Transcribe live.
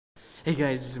Hey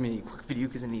guys, this is gonna be a quick video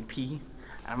because I need to pee.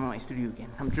 I'm in my studio again.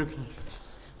 I'm joking.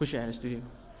 Wish I had a studio.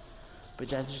 But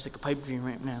that's just like a pipe dream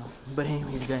right now. But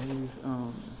anyways guys,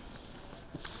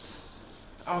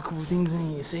 a couple things I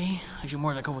need to say. Actually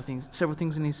more than a couple things. Several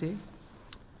things I need to say.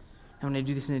 I'm gonna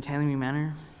do this in a timely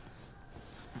manner.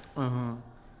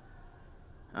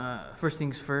 First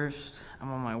things first,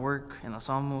 I'm on my work in Los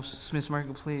Alamos, Smith's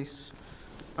Marketplace.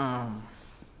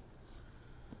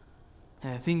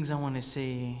 Things I want to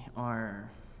say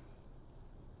are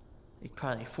like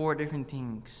probably 4 different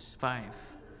things, 5.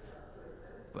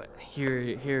 But here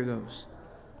it goes.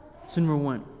 So number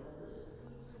 1,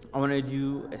 I want to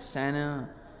do a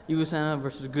evil Santa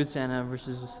versus good Santa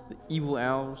versus the evil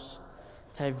elves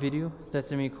type video.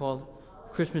 That's gonna be called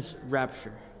Christmas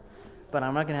Rapture. But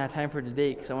I'm not gonna have time for it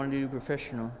today because I want to do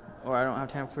professional, or I don't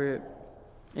have time for it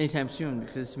anytime soon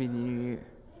because it's gonna be the new year.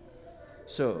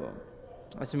 So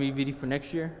that's gonna be a video for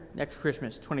next year, next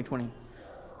Christmas, 2020.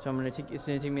 So it's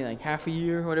gonna take me like half a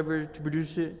year or whatever to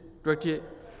produce it, direct it,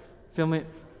 film it,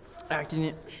 act in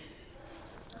it.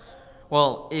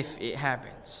 Well, if it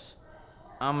happens,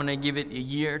 I'm gonna give it a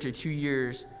year to 2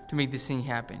 years to make this thing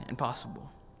happen and possible.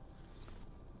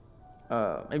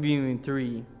 Maybe even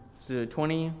 3. So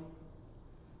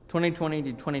 2020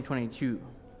 to 2022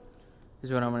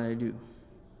 is what I'm gonna do.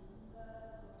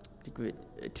 Give it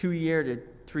a 2-year to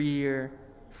 3-year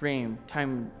frame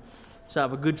time, so I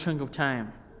have a good chunk of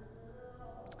time.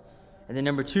 And then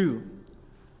number 2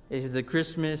 is the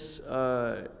Christmas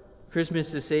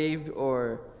is saved,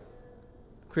 or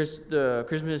the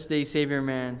Christmas Day Savior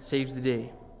Man saves the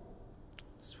day.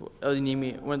 You need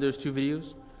me one of those 2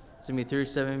 videos. It's gonna be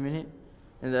 37 minutes,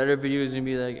 and the other video is gonna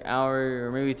be like hour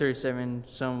or maybe 37,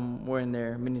 somewhere in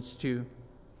there, minutes too.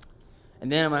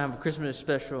 And then I'm gonna have a Christmas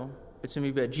special. It's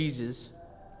gonna be about Jesus,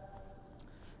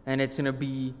 and it's gonna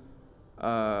be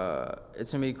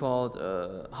called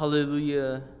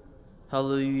Hallelujah,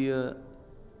 Hallelujah,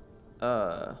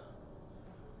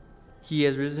 He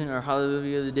has risen, or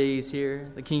Hallelujah, the day is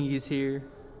here, the King is here,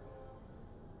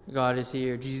 God is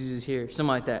here, Jesus is here, something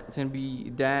like that. It's gonna be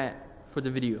that for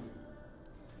the video.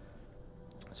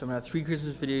 So I'm gonna have 3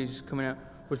 Christmas videos coming out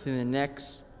within the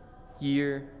next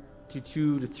year to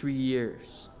 2 to 3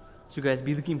 years. So guys,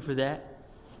 be looking for that.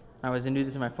 I was gonna do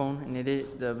this on my phone and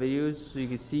edit the videos so you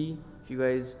can see if you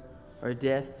guys are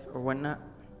deaf or whatnot.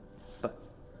 But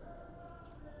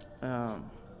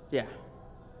yeah,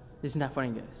 this is not funny,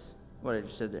 guys, what I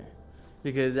just said there,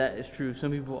 because that is true.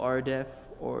 Some people are deaf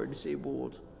or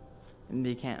disabled and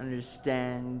they can't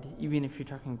understand even if you're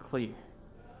talking clear.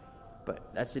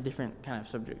 But that's a different kind of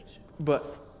subject. And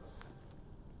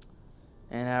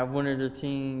I have one other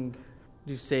thing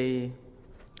to say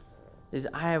is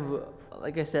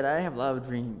like I said, I have a lot of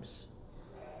dreams,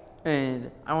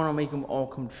 and I want to make them all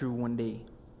come true one day.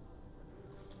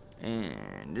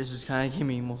 And this is kind of getting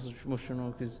me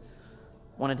emotional because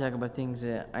I want to talk about things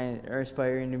that are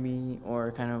inspiring to me,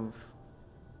 or kind of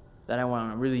that I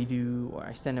want to really do, or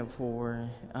I stand up for.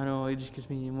 I don't know, it just gets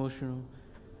me emotional.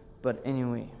 But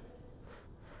anyway,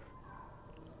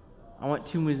 I want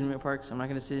 2 amusement parks. I'm not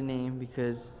going to say the name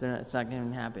because it's not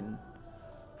going to happen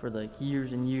for like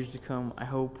years and years to come.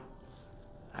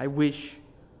 I wish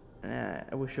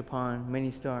upon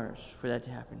many stars for that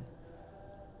to happen,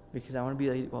 because I want to be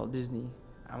like Walt Disney.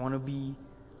 I want to be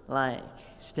like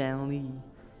Stan Lee,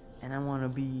 and I want to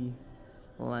be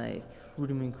like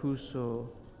Rudy Mancuso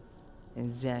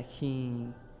and Zach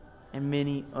King and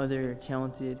many other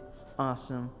talented,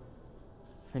 awesome,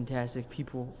 fantastic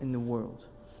people in the world.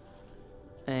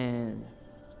 And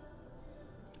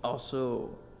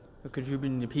also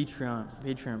contributing to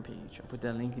Patreon page. I'll put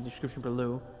that link in the description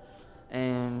below.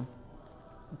 And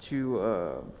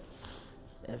to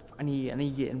if I need to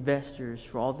get investors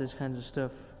for all this kinds of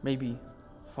stuff. Maybe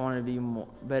if I want to be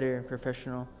better,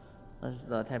 professional,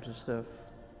 that types of stuff.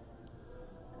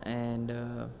 And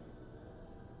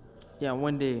yeah,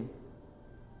 one day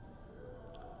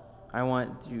I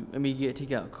want to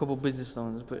take out a couple business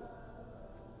loans, but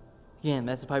again,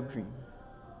 that's a pipe dream.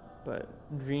 But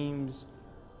dreams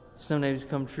sometimes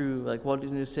come true. Like Walt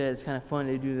Disney said, it's kind of fun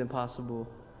to do the impossible,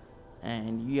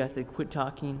 and you have to quit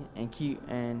talking and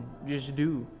just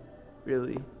do.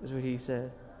 Really, is what he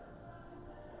said.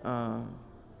 So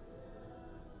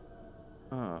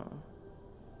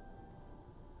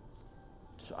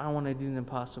I want to do the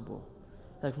impossible.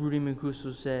 Like Rudy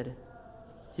Mancuso said,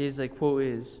 his quote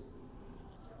is,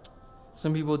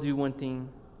 "Some people do one thing,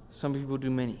 some people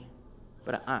do many,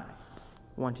 but I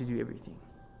want to do everything."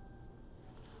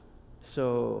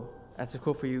 So that's a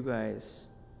quote for you guys.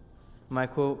 My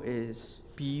quote is,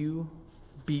 be you,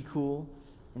 be cool,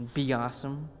 and be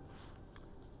awesome.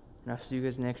 And I'll see you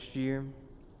guys next year.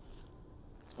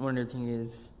 One other thing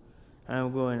is,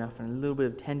 I'm going off on a little bit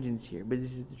of tangents here, but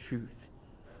this is the truth.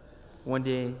 One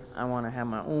day, I want to have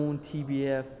my own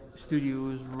TBF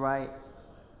studios right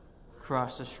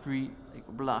across the street, like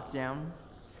a block down,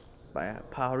 by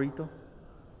Pajarito,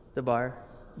 the bar,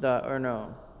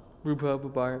 brew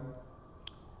pub bar,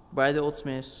 by the Old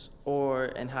Smiths, or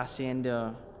an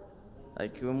Hacienda,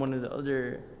 like in one of the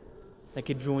other, like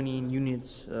adjoining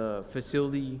units,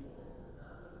 facility,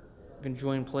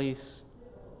 conjoined place.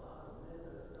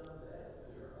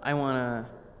 I want to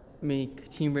make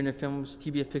Team Brenda Films,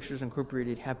 TBF Pictures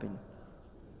Incorporated happen.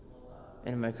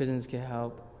 And my cousins can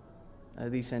help,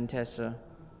 Lisa and Tessa,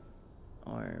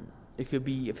 or it could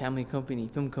be a family company,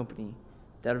 film company.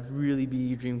 That would really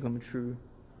be a dream come true.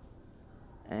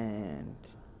 And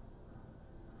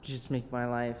just make my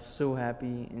life so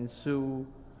happy and so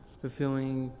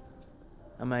fulfilling.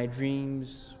 And my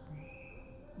dreams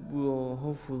will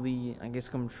hopefully, I guess,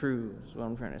 come true, is what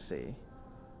I'm trying to say.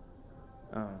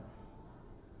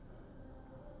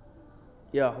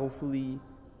 Hopefully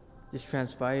this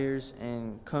transpires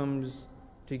and comes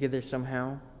together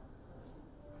somehow.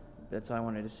 That's all I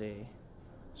wanted to say.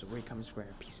 So we're coming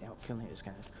square. Peace out. Killing this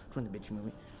guys. Join the bitch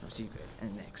movie. I'll see you guys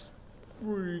in the next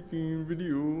freaking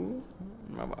video.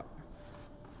 Bye bye.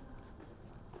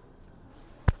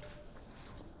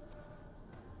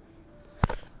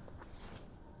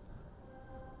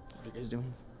 What are you guys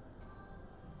doing?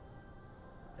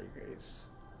 Are you guys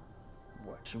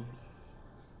watching me?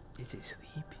 Is it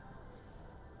sleep?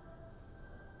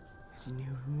 Cause you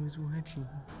know who's watching.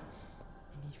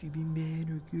 And if you've been bad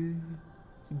or good,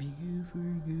 so be good for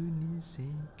goodness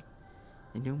sake.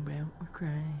 And don't pout or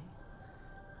cry,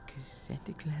 cause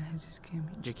Santa Claus is coming.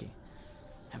 JK,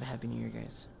 have a happy new year,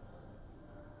 guys.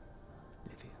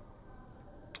 Love you.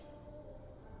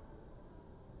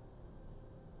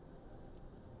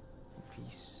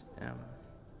 Peace. I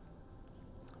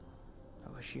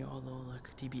wish you all the luck,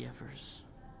 TBFers.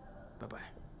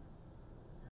 Bye-bye.